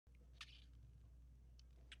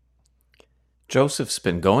Joseph's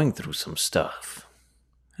been going through some stuff,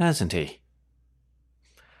 hasn't he?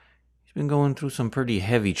 He's been going through some pretty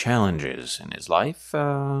heavy challenges in his life.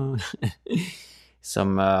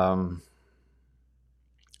 Some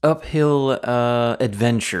uphill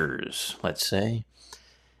adventures, let's say.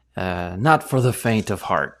 Not for the faint of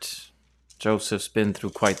heart. Joseph's been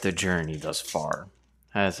through quite the journey thus far,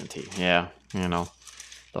 hasn't he? Yeah, the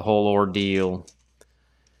whole ordeal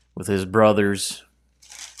with his brothers.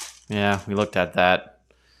 Yeah, we looked at that.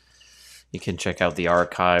 You can check out the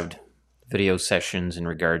archived video sessions in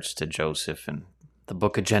regards to Joseph and the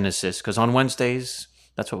book of Genesis, because on Wednesdays,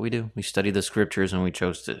 that's what we do. We study the scriptures, and we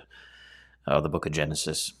chose to the book of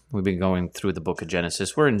Genesis. We've been going through the book of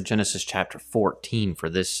Genesis. We're in Genesis chapter 14 for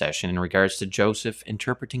this session in regards to Joseph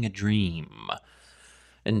interpreting a dream.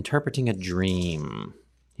 Interpreting a dream.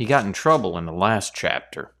 He got in trouble in the last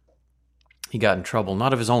chapter. He got in trouble,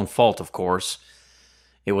 not of his own fault, of course.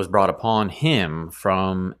 It was brought upon him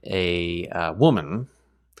from a woman,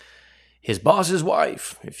 his boss's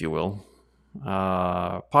wife, if you will,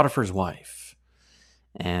 Potiphar's wife.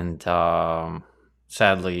 And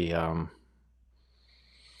sadly,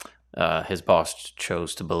 his boss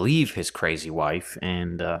chose to believe his crazy wife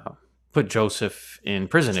and put Joseph in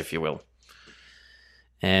prison, if you will.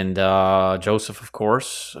 And Joseph, of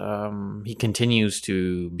course, he continues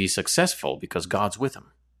to be successful because God's with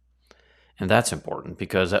him. And that's important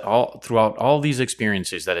because throughout all these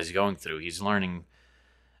experiences that he's going through, he's learning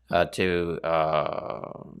to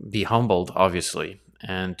be humbled, obviously,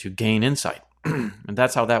 and to gain insight. And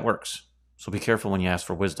that's how that works. So be careful when you ask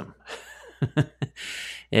for wisdom.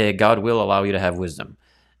 God will allow you to have wisdom,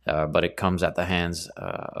 but it comes at the hands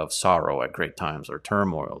of sorrow at great times, or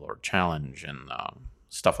turmoil, or challenge, and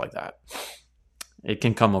stuff like that. It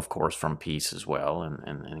can come, of course, from peace as well,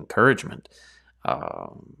 and encouragement.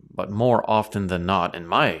 But more often than not, in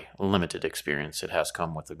my limited experience, it has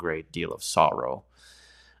come with a great deal of sorrow,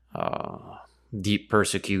 deep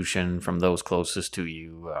persecution from those closest to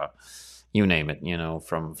you, you name it,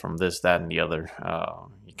 from this, that, and the other.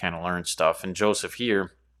 You kind of learn stuff. And Joseph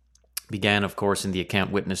here began, of course, in the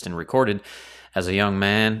account witnessed and recorded as a young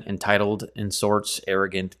man, entitled in sorts,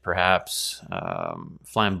 arrogant, perhaps,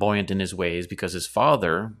 flamboyant in his ways, because his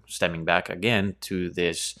father, stemming back again to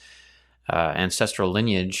this ancestral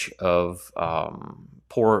lineage of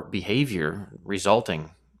poor behavior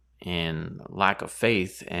resulting in lack of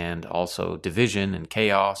faith and also division and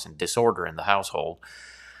chaos and disorder in the household.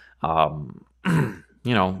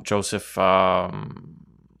 Joseph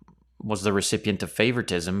was the recipient of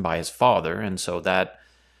favoritism by his father, and so that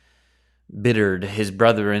bittered his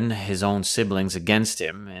brethren, his own siblings, against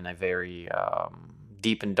him in a very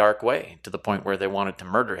deep and dark way, to the point where they wanted to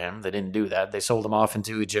murder him. They didn't do that. They sold him off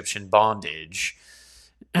into Egyptian bondage.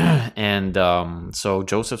 And so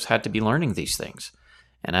Joseph's had to be learning these things.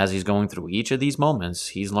 And as he's going through each of these moments,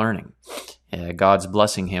 he's learning. God's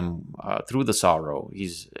blessing him through the sorrow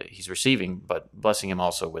he's receiving, but blessing him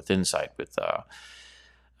also with insight, with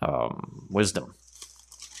wisdom.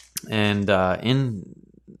 And in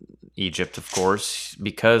Egypt, of course,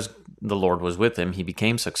 because the Lord was with him, he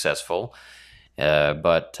became successful.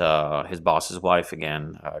 But his boss's wife,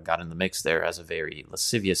 again, got in the mix there as a very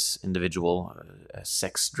lascivious individual,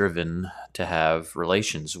 sex-driven, to have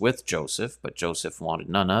relations with Joseph. But Joseph wanted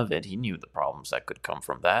none of it. He knew the problems that could come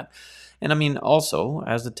from that. And also,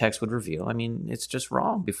 as the text would reveal, it's just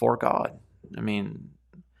wrong before God.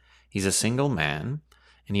 He's a single man,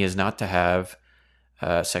 and he is not to have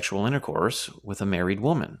sexual intercourse with a married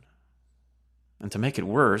woman. And to make it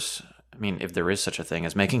worse, if there is such a thing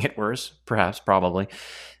as making it worse, perhaps, probably,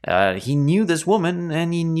 he knew this woman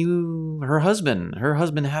and he knew her husband. Her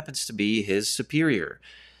husband happens to be his superior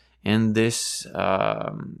in this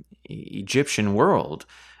Egyptian world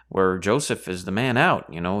where Joseph is the man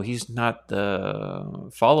out. He's not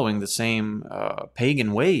following the same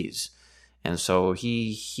pagan ways. And so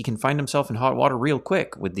he can find himself in hot water real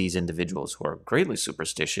quick with these individuals who are greatly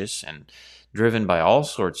superstitious and driven by all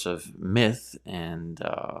sorts of myth and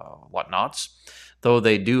whatnots. Though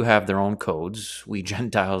they do have their own codes. We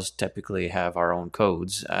Gentiles typically have our own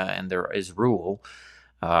codes, and there is rule.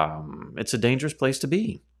 It's a dangerous place to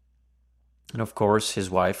be. And of course, his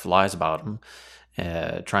wife lies about him,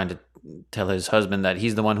 trying to tell his husband that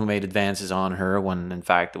he's the one who made advances on her, when in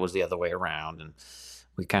fact it was the other way around. And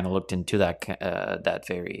we kind of looked into that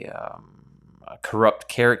very corrupt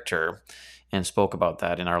character and spoke about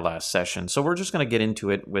that in our last session. So we're just going to get into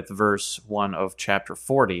it with verse 1 of chapter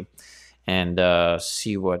 40 and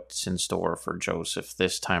see what's in store for Joseph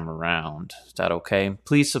this time around. Is that okay?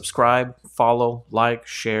 Please subscribe, follow, like,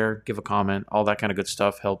 share, give a comment. All that kind of good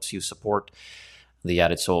stuff helps you support the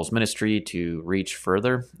Added Souls ministry to reach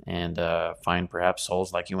further and find perhaps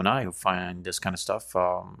souls like you and I who find this kind of stuff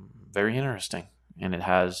very interesting. And it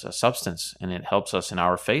has a substance, and it helps us in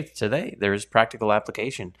our faith today. There is practical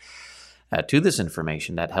application to this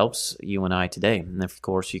information that helps you and I today. And of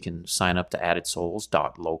course, you can sign up to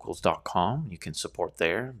addedsouls.locals.com. You can support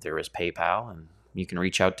there. There is PayPal, and you can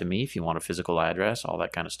reach out to me if you want a physical address, all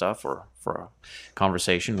that kind of stuff, or for a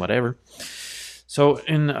conversation, whatever. So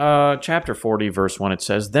in chapter 40, verse 1, it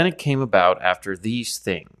says, "Then it came about after these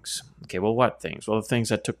things." Okay, well, what things? Well, the things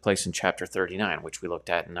that took place in chapter 39, which we looked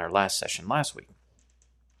at in our last session last week.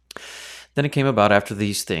 "Then it came about after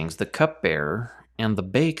these things, the cupbearer and the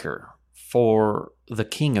baker for the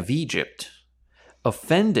king of Egypt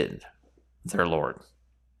offended their lord."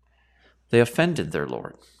 They offended their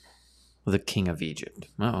lord, the king of Egypt.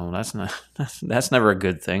 Oh, that's never a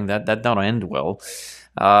good thing. That don't end well.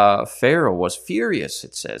 Pharaoh was furious,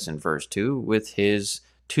 it says in verse 2, with his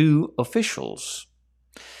two officials,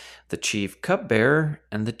 the chief cupbearer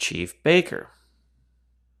and the chief baker.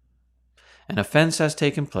 An offense has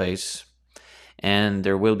taken place, and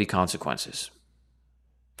there will be consequences.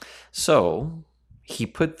 So he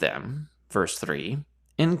put them, verse 3,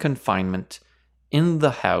 in confinement in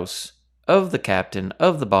the house of the captain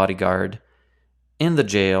of the bodyguard, in the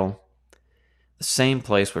jail, the same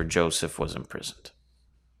place where Joseph was imprisoned.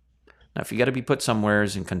 Now, if you got to be put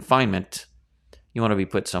somewheres in confinement, you want to be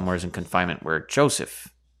put somewheres in confinement where Joseph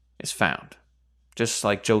is found. Just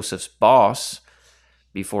like Joseph's boss,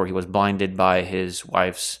 before he was blinded by his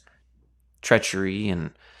wife's treachery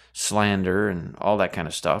and slander and all that kind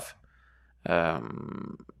of stuff,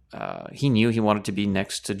 he knew he wanted to be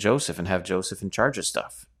next to Joseph and have Joseph in charge of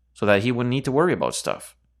stuff so that he wouldn't need to worry about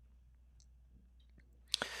stuff.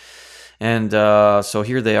 And so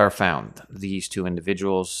here they are found, these two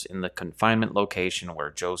individuals in the confinement location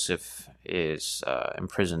where Joseph is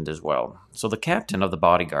imprisoned as well. So the captain of the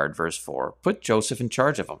bodyguard, verse 4, put Joseph in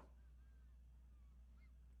charge of them.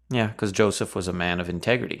 Yeah, because Joseph was a man of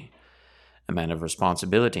integrity, a man of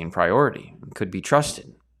responsibility and priority, and could be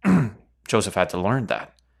trusted. Joseph had to learn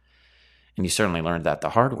that. And he certainly learned that the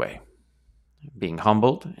hard way. Being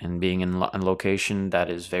humbled and being in a location that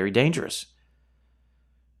is very dangerous.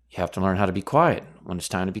 You have to learn how to be quiet when it's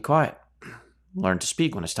time to be quiet. Learn to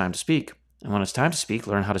speak when it's time to speak. And when it's time to speak,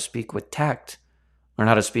 learn how to speak with tact. Learn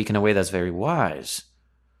how to speak in a way that's very wise.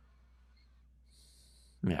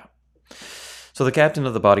 Yeah. So the captain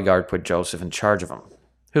of the bodyguard put Joseph in charge of them.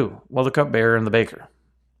 Who? Well, the cupbearer and the baker.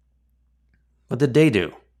 What did they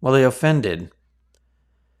do? Well, they offended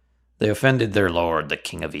their lord, the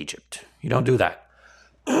king of Egypt. You don't do that.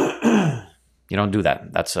 You don't do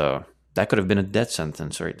that. That could have been a death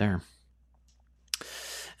sentence right there.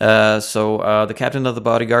 So the captain of the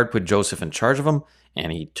bodyguard put Joseph in charge of them,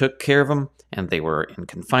 and he took care of them, and they were in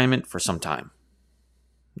confinement for some time.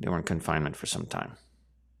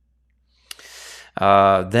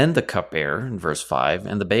 Then the cupbearer, in verse 5,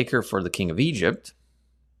 and the baker for the king of Egypt,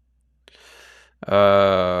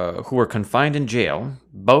 who were confined in jail,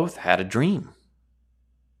 both had a dream.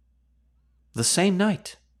 The same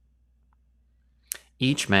night.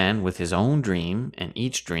 Each man with his own dream, and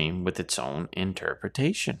each dream with its own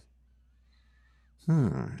interpretation.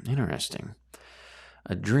 Interesting.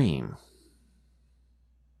 A dream.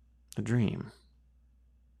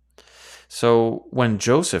 So when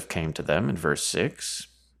Joseph came to them, in verse 6,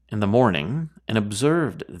 in the morning, and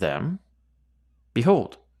observed them,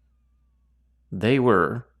 behold, they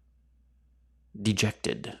were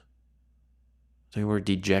dejected.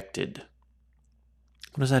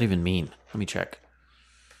 What does that even mean? Let me check.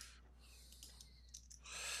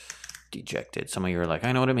 Dejected. Some of you are like,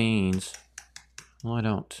 I know what it means. Well, I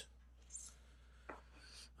don't.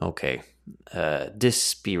 Okay.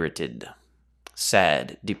 Dispirited,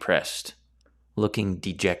 sad, depressed, looking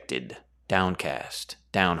dejected, downcast,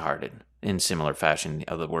 downhearted. In similar fashion,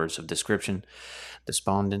 the other words of description.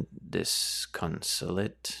 Despondent,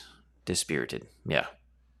 disconsolate, dispirited. Yeah.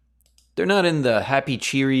 They're not in the happy,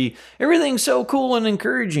 cheery, everything's so cool and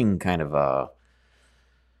encouraging kind of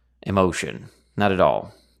emotion. Not at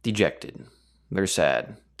all. Dejected. They're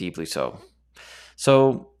sad. Deeply so.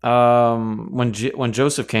 So when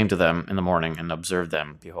Joseph came to them in the morning and observed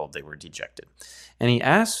them, behold, they were dejected. And he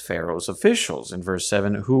asked Pharaoh's officials, in verse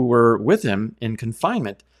 7, who were with him in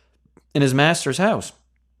confinement in his master's house,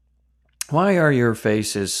 why are your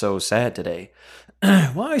faces so sad today?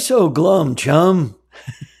 Why so glum, chum?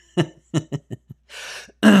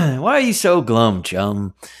 Why are you so glum,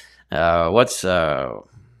 chum? What's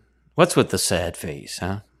with the sad face,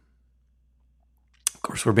 huh? Of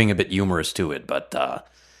course, we're being a bit humorous to it, but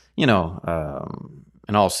in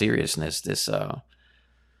all seriousness, this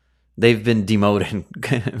they've been demoted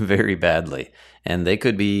very badly, and they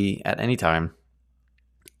could be at any time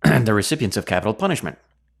the recipients of capital punishment.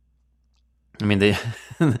 I mean,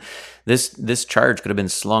 this charge could have been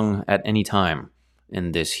slung at any time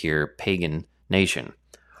in this here pagan nation,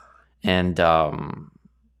 and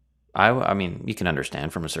I mean, you can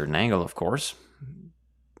understand from a certain angle, of course,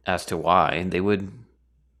 as to why they would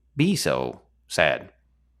be so sad.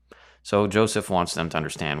 So Joseph wants them to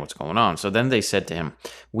understand what's going on. So then they said to him,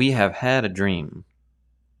 "We have had a dream,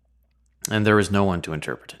 and there is no one to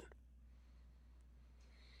interpret it."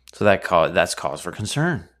 So that's cause for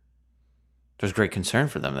concern. There's great concern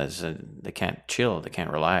for them. They can't chill. They can't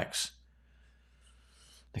relax.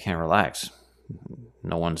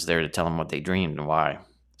 No one's there to tell them what they dreamed and why.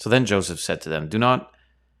 So then Joseph said to them, "Do not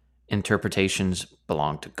interpretations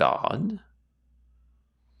belong to God?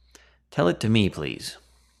 Tell it to me, please."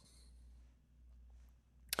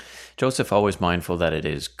 Joseph always mindful that it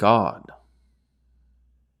is God.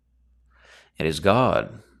 It is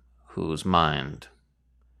God whose mind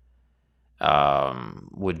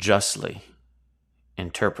would justly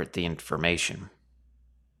interpret the information.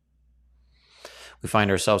 We find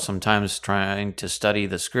ourselves sometimes trying to study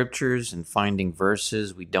the scriptures and finding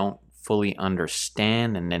verses we don't fully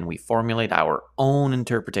understand, and then we formulate our own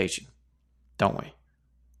interpretation, don't we?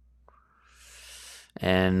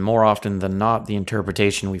 And more often than not, the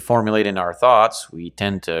interpretation we formulate in our thoughts, we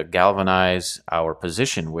tend to galvanize our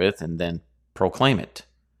position with and then proclaim it.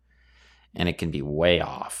 And it can be way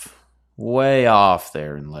off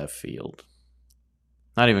there in left field.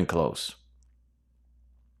 Not even close.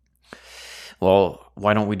 Well,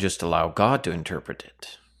 why don't we just allow God to interpret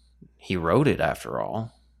it? He wrote it, after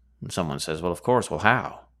all. And someone says, well, of course. Well,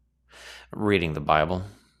 how? Reading the Bible.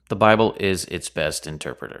 The Bible is its best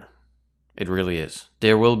interpreter. It really is.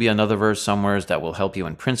 There will be another verse somewhere that will help you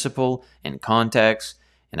in principle, in context,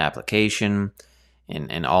 in application,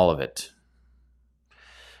 in all of it.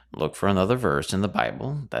 Look for another verse in the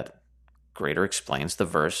Bible that greater explains the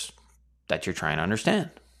verse that you're trying to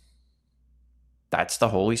understand. That's the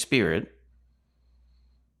Holy Spirit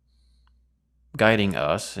guiding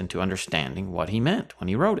us into understanding what he meant when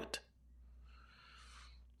he wrote it.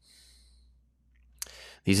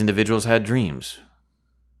 These individuals had dreams.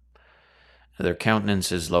 Their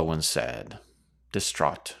countenance is low and sad,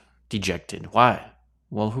 distraught, dejected. Why?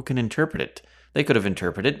 Well, who can interpret it? They could have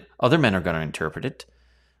interpreted it. Other men are going to interpret it.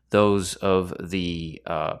 Those of the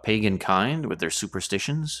pagan kind with their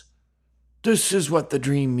superstitions. This is what the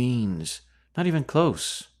dream means. Not even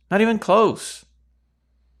close. Not even close.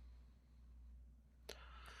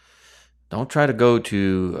 Don't try to go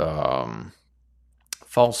to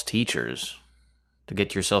false teachers to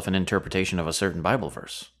get yourself an interpretation of a certain Bible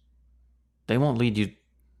verse. They won't lead you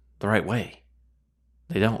the right way.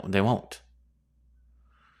 They won't.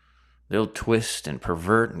 They'll twist and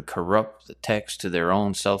pervert and corrupt the text to their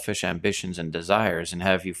own selfish ambitions and desires and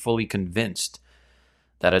have you fully convinced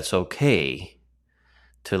that it's okay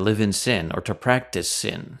to live in sin or to practice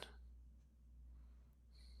sin.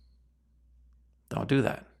 Don't do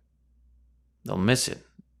that. They'll miss it,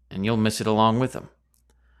 and you'll miss it along with them.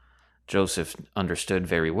 Joseph understood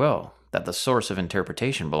very well that the source of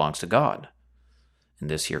interpretation belongs to God. In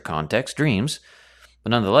this here context, dreams. But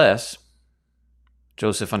nonetheless,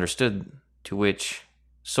 Joseph understood to which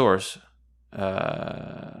source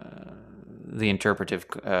the interpretive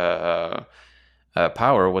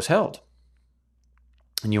power was held.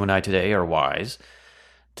 And you and I today are wise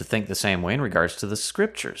to think the same way in regards to the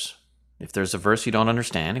scriptures. If there's a verse you don't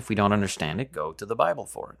understand, if we don't understand it, go to the Bible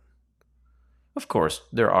for it. Of course,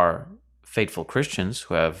 there are faithful Christians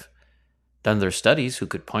who have done their studies who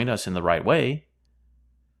could point us in the right way.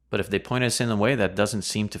 But if they point us in a way that doesn't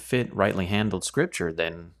seem to fit rightly handled scripture,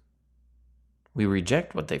 then we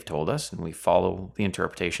reject what they've told us and we follow the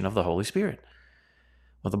interpretation of the Holy Spirit,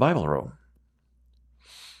 what the Bible wrote.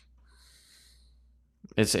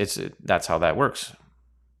 That's how that works.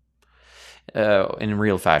 In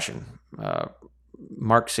real fashion.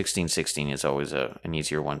 Mark 16:16 is always an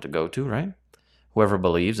easier one to go to, right? Whoever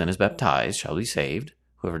believes and is baptized shall be saved.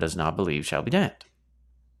 Whoever does not believe shall be damned.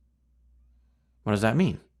 What does that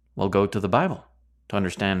mean? Well, go to the Bible to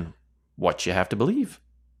understand what you have to believe.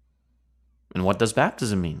 And what does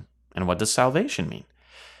baptism mean? And what does salvation mean?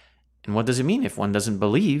 And what does it mean if one doesn't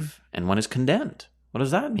believe and one is condemned? What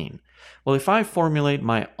does that mean? Well, if I formulate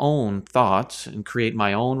my own thoughts and create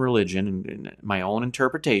my own religion and my own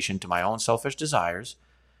interpretation to my own selfish desires,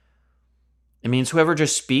 it means whoever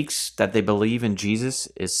just speaks that they believe in Jesus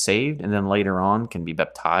is saved and then later on can be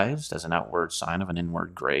baptized as an outward sign of an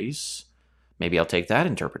inward grace. Maybe I'll take that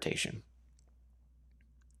interpretation.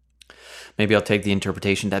 Maybe I'll take the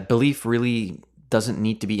interpretation that belief really doesn't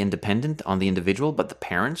need to be independent on the individual, but the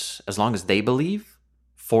parents, as long as they believe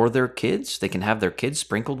for their kids, they can have their kids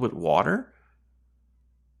sprinkled with water.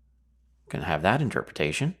 Can have that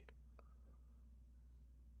interpretation.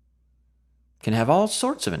 Can have all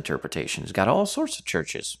sorts of interpretations. Got all sorts of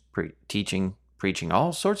churches preaching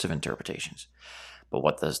all sorts of interpretations. But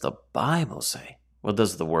what does the Bible say? What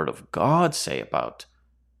does the Word of God say about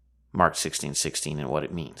Mark 16:16 and what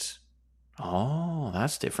it means? Oh,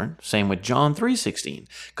 that's different. Same with John 3:16.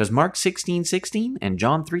 Because Mark 16:16 and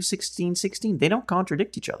John 3:16, they don't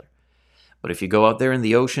contradict each other. But if you go out there in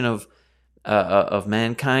the ocean of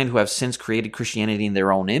mankind who have since created Christianity in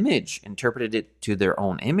their own image, interpreted it to their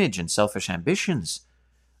own image and selfish ambitions,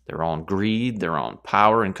 their own greed, their own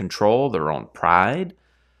power and control, their own pride,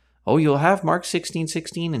 oh, you'll have Mark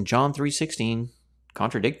 16:16 and John 3:16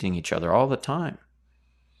 contradicting each other all the time.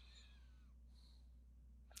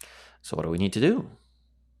 So what do we need to do?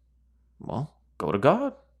 Well, go to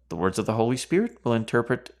God. The words of the Holy Spirit will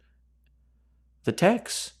interpret the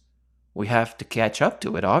text. We have to catch up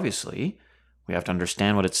to it, obviously. We have to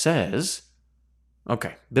understand what it says.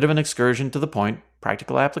 Okay, bit of an excursion to the point,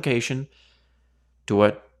 practical application to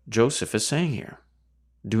what Joseph is saying here.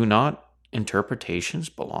 Do not interpretations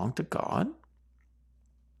belong to God?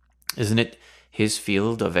 Isn't it his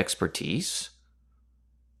field of expertise?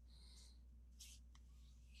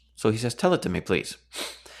 So he says, tell it to me, please.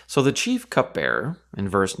 So the chief cupbearer, in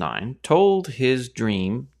verse 9, told his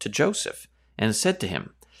dream to Joseph and said to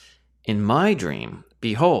him, in my dream,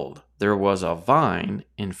 behold, there was a vine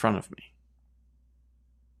in front of me.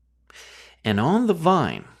 And on the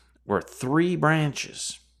vine were 3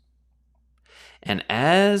 branches. And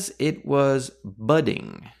as it was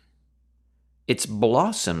budding, its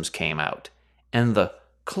blossoms came out, and the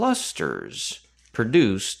clusters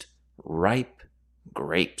produced ripe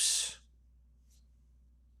grapes.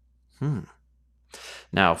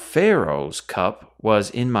 Now Pharaoh's cup was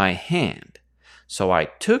in my hand, so I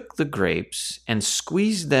took the grapes and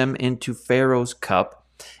squeezed them into Pharaoh's cup,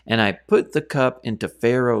 and I put the cup into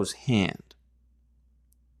Pharaoh's hand.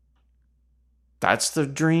 That's the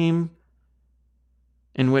dream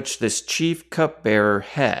in which this chief cupbearer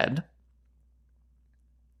had,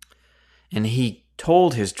 and he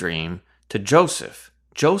told his dream to Joseph.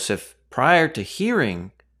 Joseph, prior to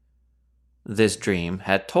hearing this dream,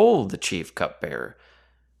 had told the chief cupbearer,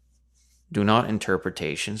 do not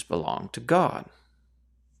interpretations belong to God?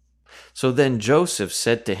 So then Joseph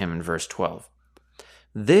said to him in verse 12,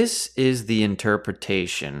 this is the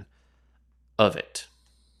interpretation of it.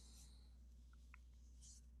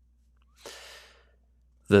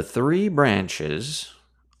 The 3 branches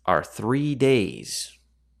are 3 days.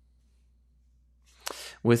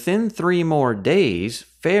 Within 3 more days,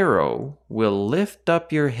 Pharaoh will lift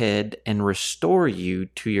up your head and restore you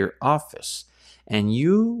to your office, and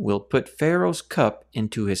you will put Pharaoh's cup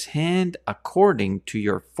into his hand according to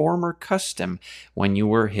your former custom when you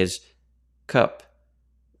were his cup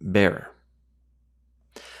bearer.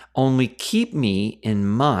 Only keep me in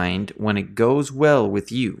mind when it goes well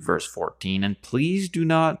with you, verse 14, and please do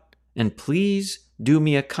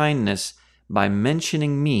me a kindness by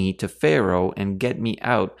mentioning me to Pharaoh and get me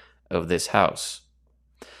out of this house.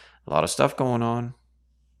 A lot of stuff going on.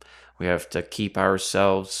 We have to keep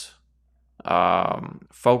ourselves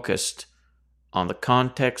focused on the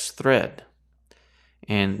context thread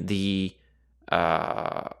and the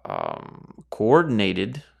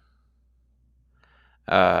coordinated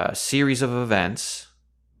series of events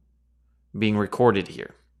being recorded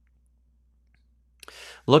here.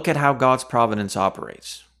 Look at how God's providence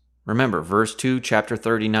operates. Remember, verse 2, chapter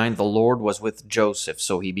 39, the Lord was with Joseph,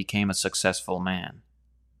 so he became a successful man.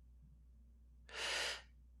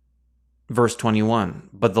 Verse 21,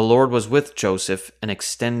 but the Lord was with Joseph and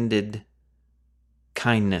extended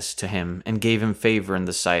kindness to him and gave him favor in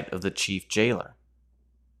the sight of the chief jailer.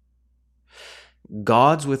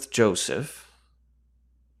 God's with Joseph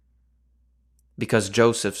because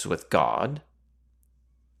Joseph's with God,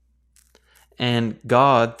 and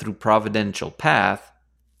God, through providential path,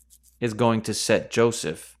 is going to set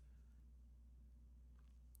Joseph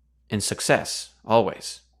in success,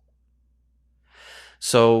 always.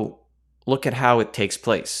 So, look at how it takes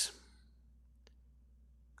place.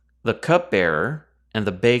 The cupbearer and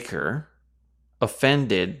the baker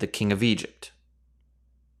offended the king of Egypt.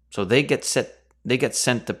 So they get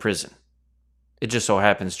sent to prison. It just so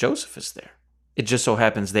happens Joseph is there. It just so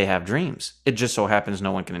happens they have dreams. It just so happens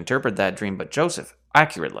no one can interpret that dream but Joseph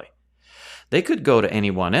accurately. They could go to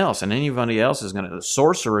anyone else, and anybody else is going to... The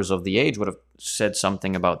sorcerers of the age would have said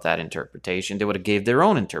something about that interpretation. They would have gave their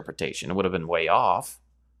own interpretation. It would have been way off.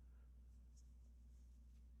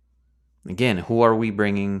 Again, who are we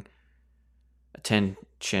bringing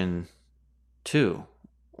attention to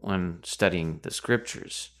when studying the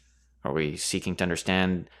scriptures? Are we seeking to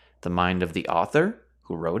understand the mind of the author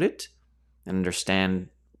who wrote it and understand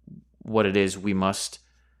what it is we must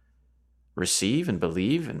receive and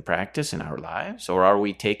believe and practice in our lives? Or are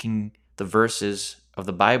we taking the verses of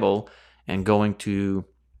the Bible and going to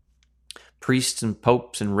priests and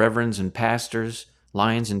popes and reverends and pastors,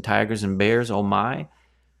 lions and tigers and bears, oh my,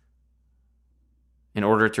 in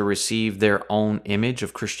order to receive their own image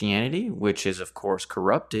of Christianity, which is, of course,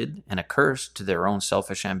 corrupted and accursed to their own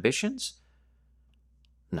selfish ambitions?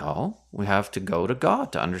 No, we have to go to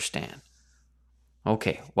God to understand.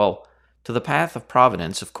 Okay, well, to the path of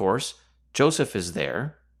providence, of course, Joseph is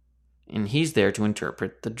there, and he's there to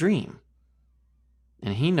interpret the dream.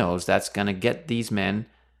 And he knows that's going to get these men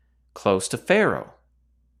close to Pharaoh.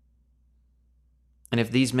 And if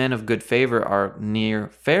these men of good favor are near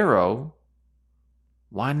Pharaoh,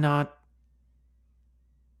 why not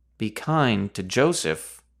be kind to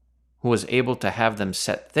Joseph, who was able to have them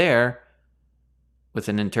set there with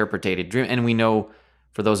an interpreted dream? And we know,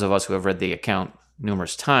 for those of us who have read the account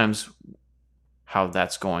numerous times, how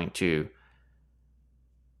that's going to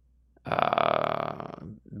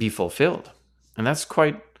be fulfilled. And that's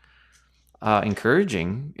quite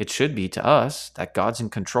encouraging. It should be to us that God's in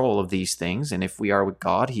control of these things. And if we are with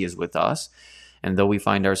God, He is with us. And though we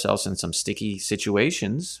find ourselves in some sticky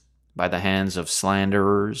situations by the hands of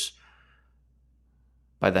slanderers,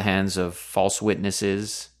 by the hands of false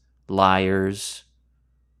witnesses, liars,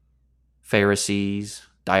 Pharisees,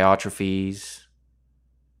 Diotrephes,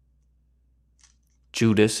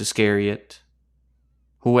 Judas Iscariot,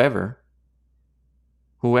 whoever,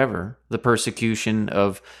 the persecution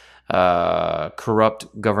of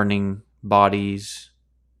corrupt governing bodies,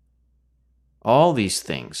 all these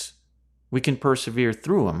things, we can persevere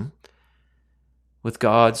through them with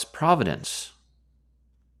God's providence,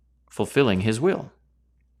 fulfilling His will.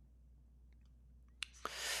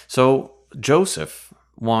 So Joseph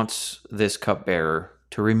wants this cupbearer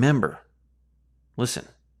to remember. Listen,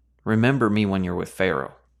 remember me when you're with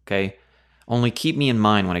Pharaoh, okay? Only keep me in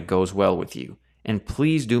mind when it goes well with you. And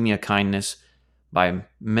please do me a kindness by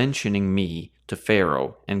mentioning me to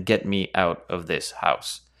Pharaoh and get me out of this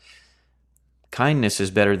house. Kindness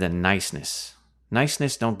is better than niceness.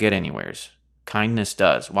 Niceness don't get anywheres. Kindness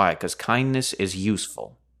does. Why? Because kindness is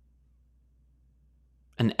useful.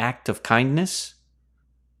 An act of kindness?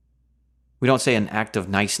 We don't say an act of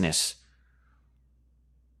niceness.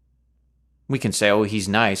 We can say, oh, he's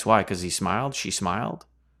nice. Why? Because he smiled? She smiled?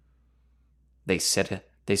 They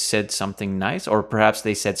said something nice, or perhaps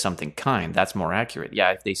they said something kind. That's more accurate.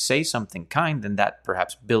 Yeah, if they say something kind, then that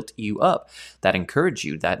perhaps built you up, that encouraged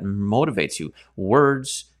you, that motivates you.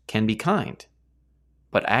 Words can be kind,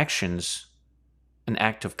 but actions, an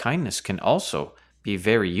act of kindness, can also be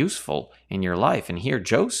very useful in your life. And here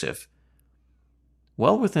Joseph,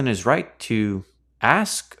 well within his right to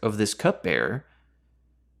ask of this cupbearer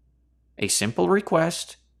a simple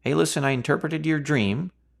request. Hey, listen, I interpreted your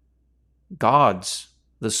dream. God's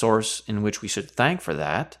the source in which we should thank for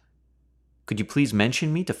that. Could you please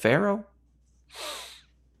mention me to Pharaoh?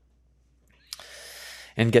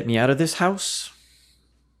 And get me out of this house?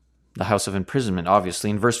 The house of imprisonment,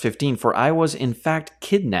 obviously. In verse 15, for I was in fact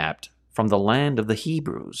kidnapped from the land of the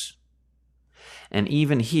Hebrews. And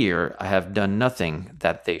even here I have done nothing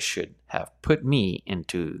that they should have put me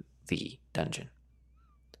into the dungeon.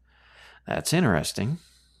 That's interesting.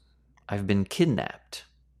 I've been kidnapped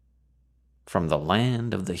from the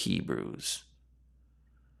land of the Hebrews.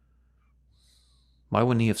 Why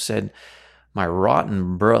wouldn't he have said, my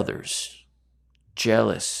rotten brothers,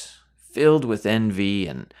 jealous, filled with envy,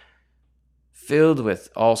 and filled with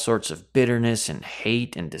all sorts of bitterness and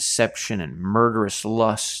hate and deception and murderous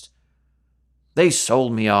lust, they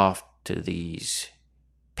sold me off to these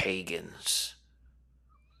pagans.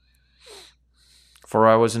 For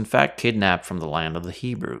I was in fact kidnapped from the land of the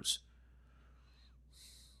Hebrews.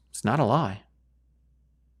 It's not a lie.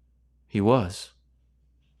 He was.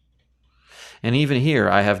 And even here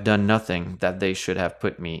I have done nothing that they should have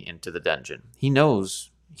put me into the dungeon. He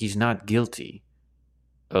knows he's not guilty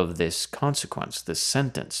of this consequence, this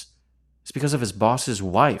sentence. It's because of his boss's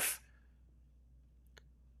wife.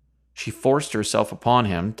 She forced herself upon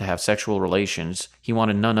him to have sexual relations. He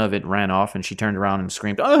wanted none of it, ran off, and she turned around and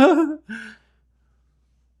screamed, ah!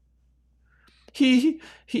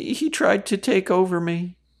 He tried to take over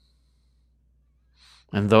me.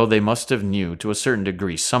 And though they must have knew, to a certain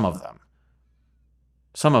degree, some of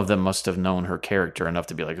them must have known her character enough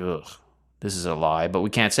to be like, ugh, this is a lie, but we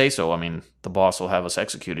can't say so. I mean, the boss will have us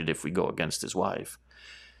executed if we go against his wife.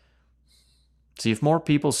 See, if more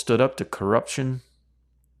people stood up to corruption,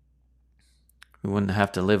 we wouldn't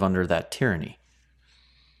have to live under that tyranny.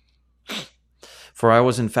 For I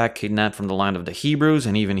was in fact kidnapped from the land of the Hebrews,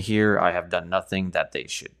 and even here I have done nothing that they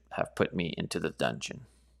should have put me into the dungeon.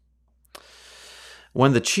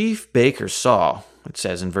 When the chief baker saw, it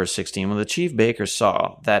says in verse 16, when the chief baker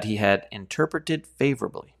saw that he had interpreted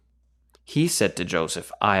favorably, he said to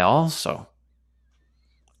Joseph, I also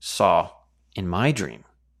saw in my dream.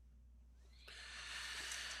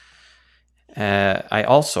 And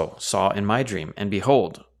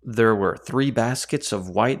behold, there were 3 baskets of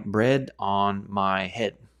white bread on my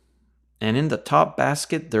head. And in the top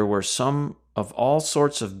basket there were some of all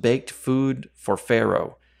sorts of baked food for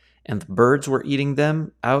Pharaoh, and the birds were eating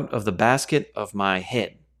them out of the basket of my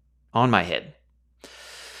head, on my head.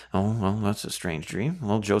 Oh, well, that's a strange dream.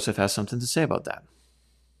 Well, Joseph has something to say about that.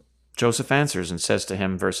 Joseph answers and says to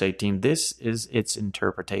him, verse 18, this is its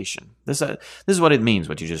interpretation. This is what it means,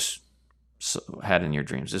 what you just had in your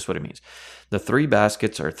dreams. This is what it means. The 3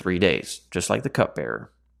 baskets are 3 days, just like the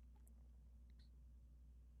cupbearer.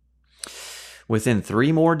 Within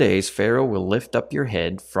 3 more days, Pharaoh will lift up your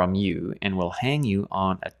head from you and will hang you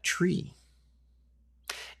on a tree,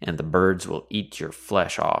 and the birds will eat your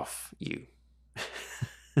flesh off you.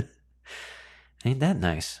 Ain't that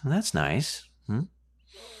nice? That's nice.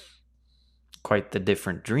 Quite the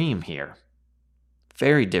different dream here.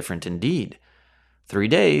 Very different indeed. 3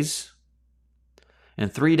 days. In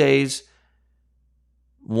 3 days,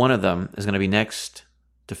 one of them is going to be next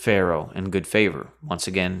to Pharaoh in good favor, once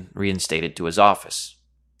again reinstated to his office.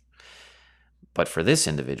 But for this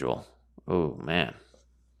individual, oh man,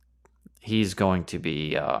 he's going to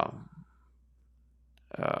be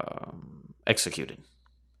executed.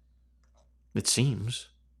 It seems,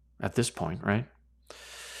 at this point, right?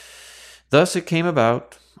 Thus it came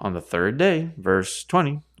about on the 3rd day, verse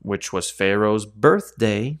 20, which was Pharaoh's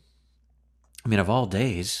birthday. I mean, of all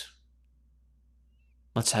days,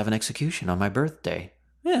 let's have an execution on my birthday.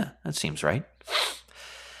 Yeah, that seems right.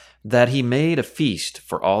 That he made a feast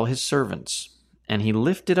for all his servants, and he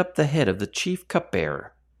lifted up the head of the chief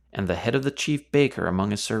cupbearer and the head of the chief baker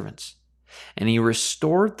among his servants. And he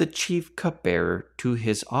restored the chief cupbearer to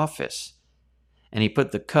his office, and he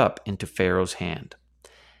put the cup into Pharaoh's hand.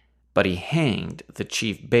 But he hanged the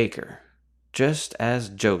chief baker, just as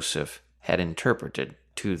Joseph had interpreted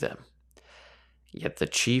to them. Yet the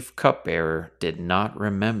chief cupbearer did not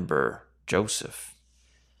remember Joseph,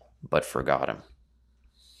 but forgot him.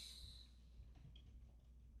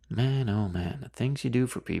 Man, oh man, the things you do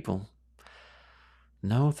for people.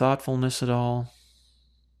 No thoughtfulness at all.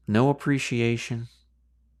 No appreciation.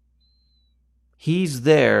 He's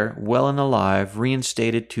there, well and alive,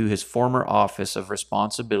 reinstated to his former office of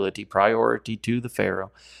responsibility, priority to the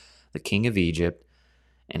Pharaoh, the king of Egypt,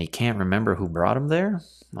 and he can't remember who brought him there?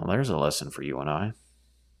 Well, there's a lesson for you and I.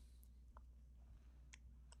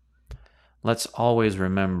 Let's always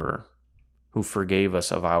remember who forgave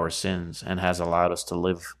us of our sins and has allowed us to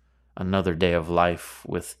live another day of life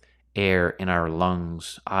with air in our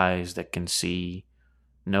lungs, eyes that can see,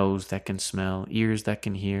 nose that can smell, ears that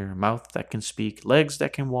can hear, mouth that can speak, legs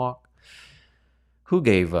that can walk. Who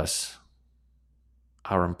gave us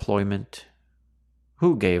our employment?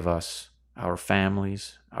 Who gave us our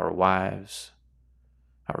families, our wives,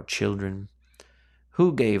 our children?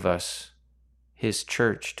 Who gave us his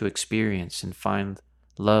church to experience and find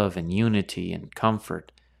love and unity and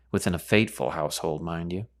comfort within a faithful household,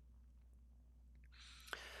 mind you?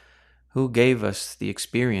 Who gave us the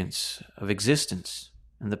experience of existence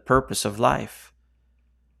and the purpose of life,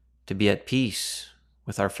 to be at peace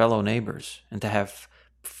with our fellow neighbors and to have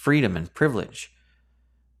freedom and privilege?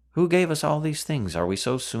 Who gave us all these things? Are we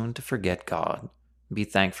so soon to forget God? Be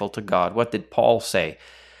thankful to God. What did Paul say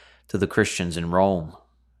to the Christians in Rome,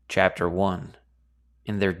 chapter 1,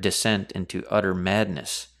 in their descent into utter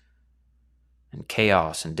madness and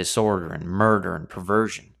chaos and disorder and murder and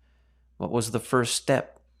perversion? What was the first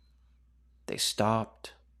step? They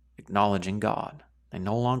stopped acknowledging God. They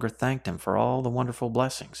no longer thanked him for all the wonderful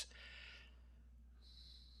blessings.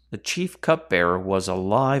 The chief cupbearer was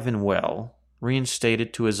alive and well,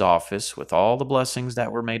 reinstated to his office with all the blessings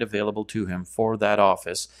that were made available to him for that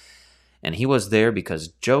office. And he was there because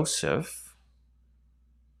Joseph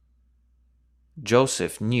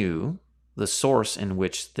knew the source in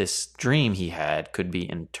which this dream he had could be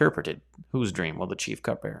interpreted. Whose dream? Well, the chief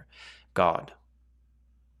cupbearer. God.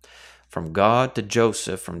 From God to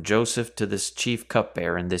Joseph, from Joseph to this chief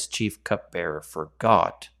cupbearer, and this chief cupbearer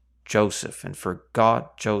forgot Joseph and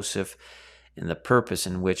forgot Joseph in the purpose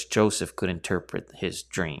in which Joseph could interpret his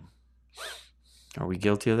dream. Are we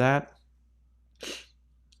guilty of that?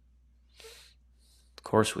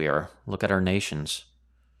 course we are. Look at our nations.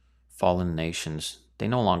 Fallen nations. They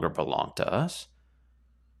no longer belong to us.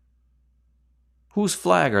 Whose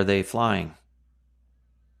flag are they flying?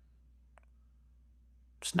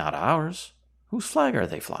 It's not ours. Whose flag are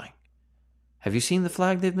they flying? Have you seen the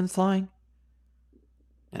flag they've been flying?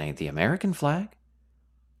 It ain't the American flag.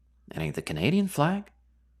 It ain't the Canadian flag.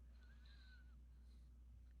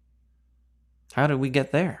 How did we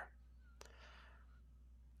get there?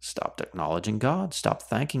 Stopped acknowledging God. Stopped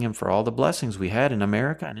thanking Him for all the blessings we had in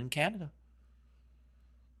America and in Canada.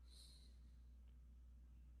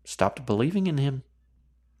 Stopped believing in Him.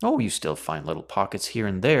 Oh, you still find little pockets here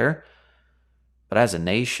and there. But as a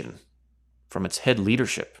nation, from its head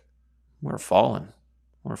leadership, we're fallen.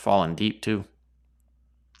 We're fallen deep too.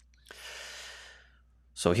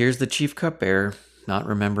 So here's the chief cupbearer not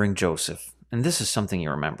remembering Joseph. And this is something you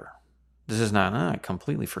remember. This is not, I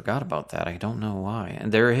completely forgot about that. I don't know why.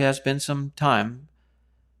 And there has been some time,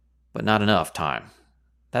 but not enough time.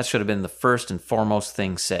 That should have been the first and foremost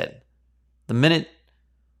thing said. The minute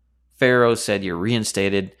Pharaoh said, "You're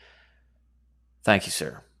reinstated," thank you,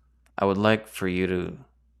 sir. I would like for you to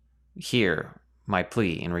hear my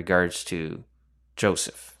plea in regards to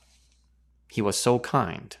Joseph. He was so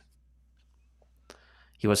kind.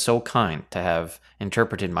 He was so kind to have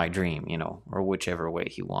interpreted my dream, or whichever way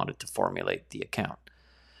he wanted to formulate the account.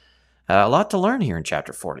 A lot to learn here in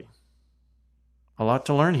chapter 40.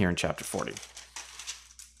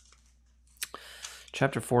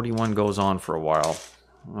 Chapter 41 goes on for a while.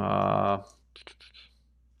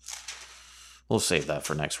 We'll save that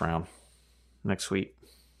for next week,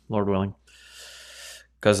 Lord willing.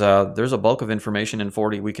 Because there's a bulk of information in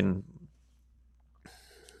 40 we can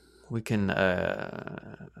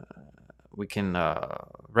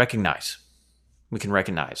recognize. We can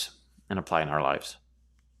recognize and apply in our lives.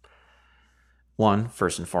 One,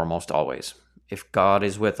 first and foremost, always, if God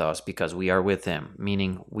is with us because we are with Him,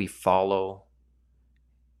 meaning we follow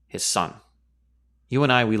His Son. You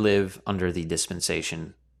and I, we live under the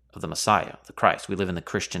dispensation of the Messiah, the Christ. We live in the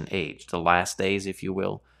Christian age, the last days, if you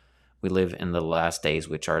will. We live in the last days,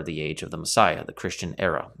 which are the age of the Messiah, the Christian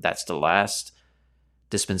era. That's the last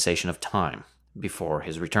dispensation of time before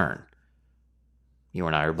His return. You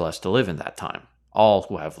and I are blessed to live in that time. All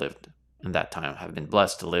who have lived in that time have been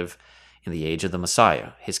blessed to live in the age of the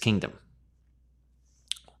Messiah, His kingdom.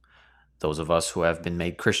 Those of us who have been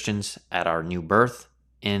made Christians at our new birth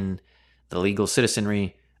in the legal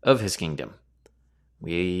citizenry of His kingdom,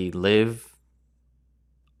 we live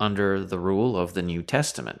under the rule of the New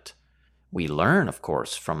Testament. We learn, of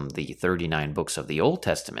course, from the 39 books of the Old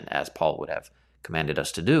Testament, as Paul would have commanded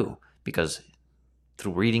us to do, because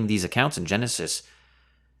through reading these accounts in Genesis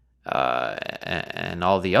and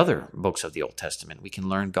all the other books of the Old Testament, we can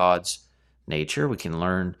learn God's nature, we can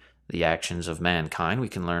learn the actions of mankind, we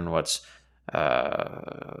can learn what's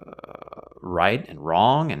right and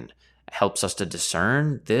wrong, and helps us to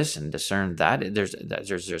discern this and discern that.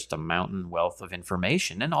 There's just a mountain wealth of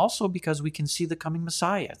information, and also because we can see the coming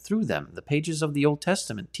Messiah through them. The pages of the Old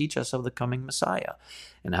Testament teach us of the coming Messiah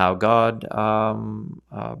and how God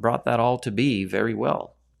brought that all to be very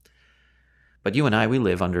well. But you and I, we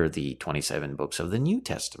live under the 27 books of the New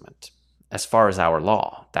Testament, as far as our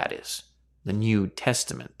law, that is. The New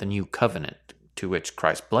Testament, the new covenant to which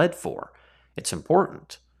Christ bled for. It's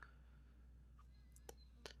important.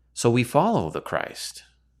 So we follow the Christ,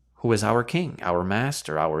 who is our King, our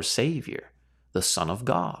Master, our Savior, the Son of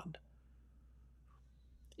God.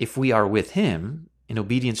 If we are with Him in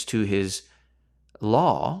obedience to His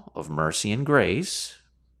law of mercy and grace,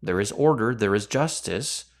 there is order, there is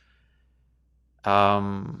justice,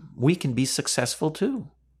 we can be successful too.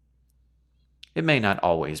 It may not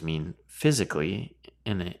always mean physically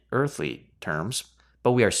in earthly terms,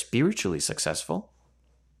 but we are spiritually successful,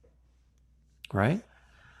 right?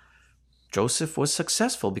 Joseph was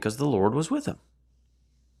successful because the Lord was with him.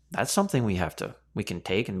 That's something we can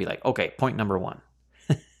take and be like, okay, point number one.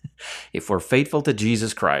 If we're faithful to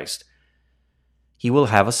Jesus Christ, He will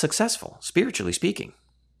have us successful, spiritually speaking.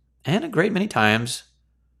 And a great many times,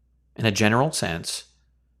 in a general sense,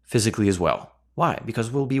 physically as well. Why?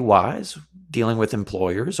 Because we'll be wise dealing with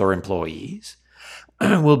employers or employees.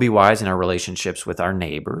 We'll be wise in our relationships with our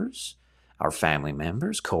neighbors, our family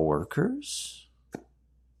members, co-workers.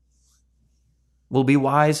 We'll be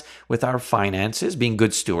wise with our finances, being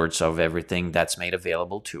good stewards of everything that's made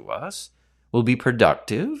available to us. We'll be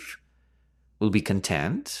productive. We'll be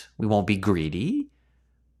content. We won't be greedy.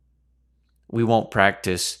 We won't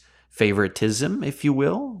practice favoritism, if you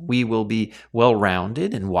will. We will be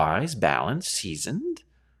well-rounded and wise, balanced, seasoned,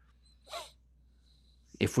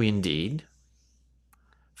 if we indeed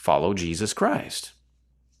follow Jesus Christ.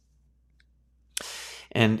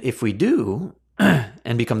 And if we do,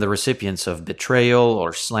 and become the recipients of betrayal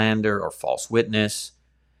or slander or false witness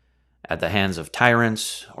at the hands of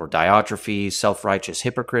tyrants or Diotrephes, self-righteous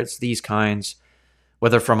hypocrites, these kinds,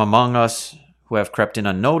 whether from among us who have crept in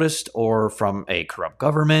unnoticed or from a corrupt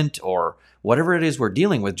government or whatever it is we're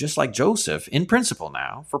dealing with, just like Joseph, in principle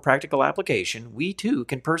now, for practical application, we too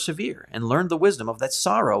can persevere and learn the wisdom of that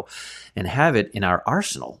sorrow and have it in our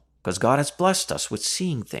arsenal because God has blessed us with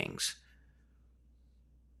seeing things.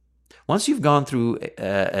 Once you've gone through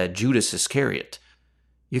a Judas Iscariot,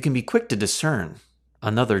 you can be quick to discern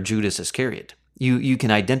another Judas Iscariot. You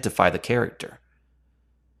can identify the character,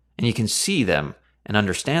 and you can see them and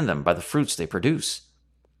understand them by the fruits they produce.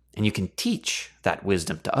 And you can teach that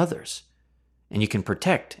wisdom to others, and you can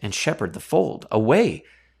protect and shepherd the fold away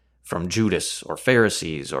from Judas or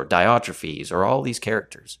Pharisees or Diotrephes or all these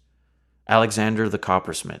characters. Alexander the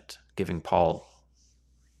coppersmith giving Paul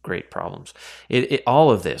great problems.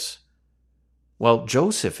 All of this. Well,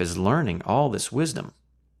 Joseph is learning all this wisdom.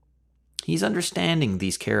 He's understanding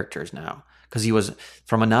these characters now because he was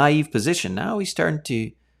from a naive position. Now he's starting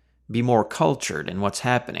to be more cultured in what's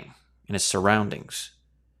happening in his surroundings.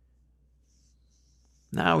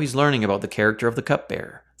 Now he's learning about the character of the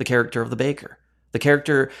cupbearer, the character of the baker, the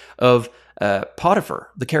character of Potiphar,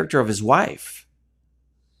 the character of his wife.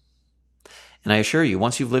 And I assure you,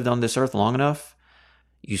 once you've lived on this earth long enough,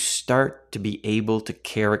 you start to be able to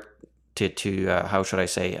how should I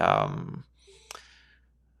say,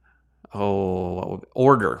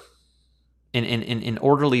 order, in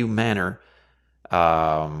orderly manner,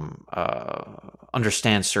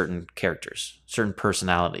 understand certain characters, certain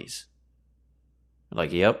personalities.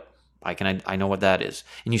 Like, yep, I know what that is.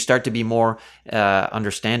 And you start to be more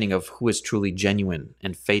understanding of who is truly genuine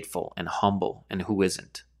and faithful and humble and who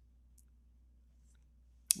isn't.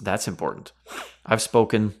 That's important. I've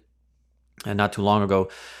spoken not too long ago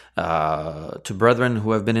to brethren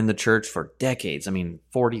who have been in the church for decades.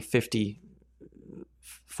 40, 50,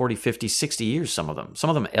 60 years, some of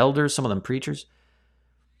them elders, some of them preachers.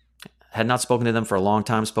 Had not spoken to them for a long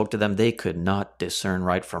time, spoke to them. They could not discern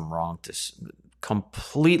right from wrong,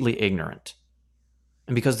 completely ignorant.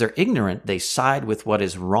 And because they're ignorant, they side with what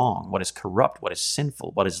is wrong, what is corrupt, what is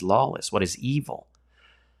sinful, what is lawless, what is evil.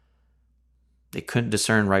 They couldn't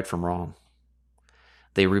discern right from wrong.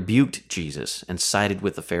 They rebuked Jesus and sided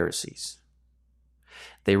with the Pharisees.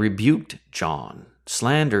 They rebuked John,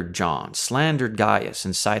 slandered Gaius,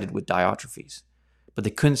 and sided with Diotrephes. But they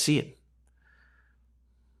couldn't see it.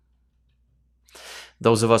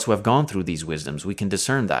 Those of us who have gone through these wisdoms, we can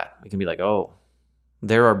discern that. We can be like, oh,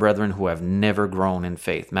 there are brethren who have never grown in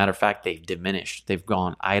faith. Matter of fact, they've diminished. They've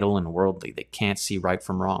gone idle and worldly. They can't see right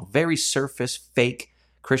from wrong. Very surface, fake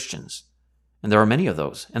Christians. And there are many of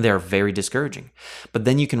those, and they are very discouraging. But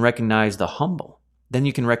then you can recognize the humble. Then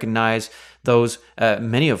you can recognize those,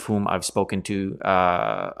 many of whom I've spoken to,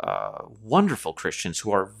 wonderful Christians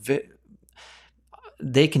who are,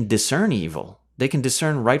 they can discern evil. They can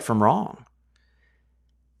discern right from wrong.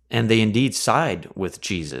 And they indeed side with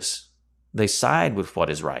Jesus. They side with what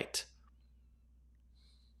is right.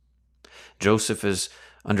 Joseph is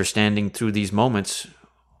understanding through these moments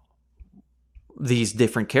these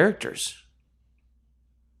different characters.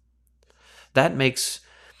 That makes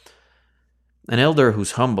an elder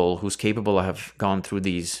who's humble, who's capable of have gone through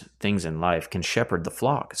these things in life, can shepherd the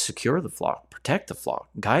flock, secure the flock, protect the flock,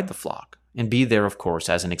 guide the flock, and be there, of course,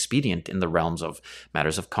 as an expedient in the realms of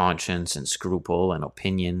matters of conscience and scruple and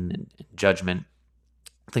opinion and judgment,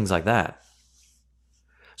 things like that.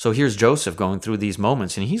 So here's Joseph going through these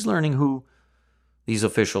moments, and he's learning who these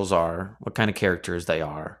officials are, what kind of characters they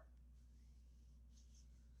are.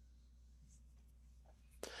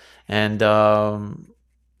 And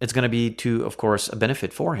it's going to be, of course, a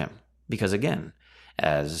benefit for him. Because again,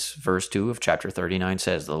 as verse 2 of chapter 39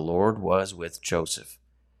 says, the Lord was with Joseph,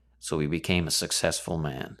 so he became a successful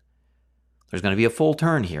man. There's going to be a full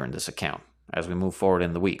turn here in this account as we move forward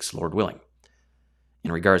in the weeks, Lord willing,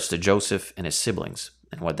 in regards to Joseph and his siblings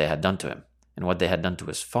and what they had done to him and what they had done to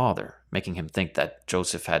his father, making him think that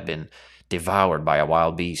Joseph had been devoured by a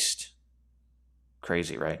wild beast.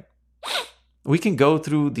 Crazy, right? We can go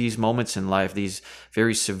through these moments in life, these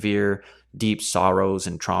very severe, deep sorrows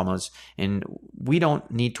and traumas, and we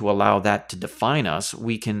don't need to allow that to define us.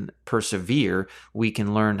 We can persevere. We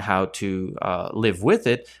can learn how to live with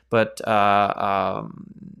it, but not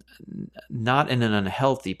in an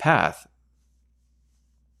unhealthy path.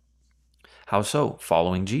 How so?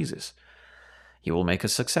 Following Jesus. He will make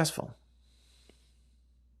us successful.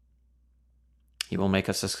 He will make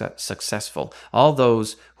us successful. All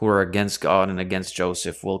those who are against God and against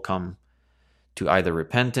Joseph will come to either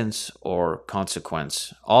repentance or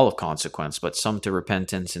consequence, all of consequence, but some to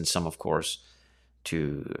repentance and some, of course,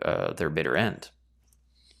 to their bitter end.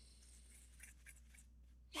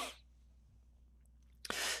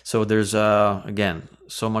 So there's, again,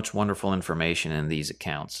 so much wonderful information in these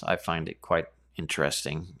accounts. I find it quite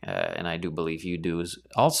interesting, and I do believe you do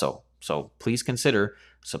also. So please consider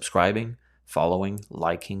subscribing, following,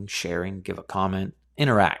 liking, sharing, give a comment,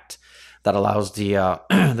 interact. That allows the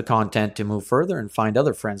the content to move further and find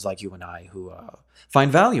other friends like you and I who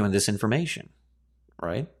find value in this information,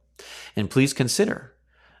 right? And please consider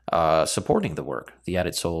supporting the work, the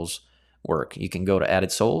Added Souls work. You can go to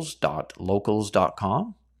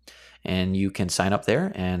addedsouls.locals.com and you can sign up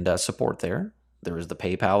there and support there. There is the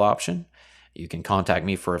PayPal option. You can contact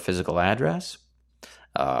me for a physical address.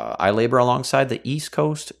 I labor alongside the East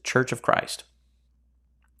Coast Church of Christ.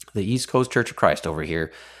 The East Coast Church of Christ over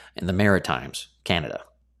here in the Maritimes, Canada.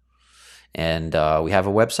 And we have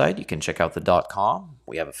a website. You can check out the .com.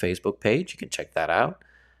 We have a Facebook page. You can check that out.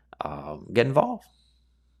 Get involved.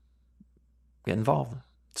 Get involved.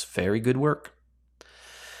 It's very good work.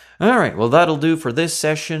 All right. Well, that'll do for this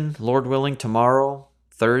session. Lord willing, tomorrow,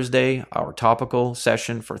 Thursday, our topical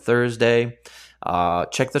session for Thursday.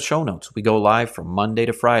 Check the show notes. We go live from Monday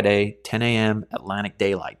to Friday, 10 a.m. Atlantic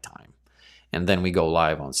Daylight Time. And then we go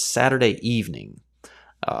live on Saturday evening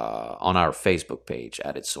on our Facebook page,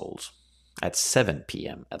 Added Souls, at 7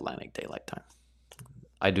 p.m. Atlantic Daylight Time.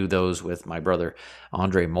 I do those with my brother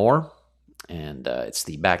Andre Moore, and it's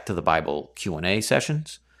the Back to the Bible Q&A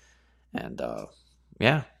sessions. And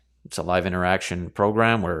yeah, it's a live interaction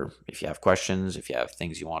program where if you have questions, if you have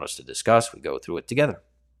things you want us to discuss, we go through it together.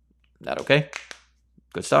 Is that okay?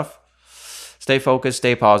 Good stuff. Stay focused,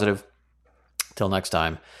 stay positive. Till next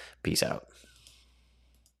time, peace out.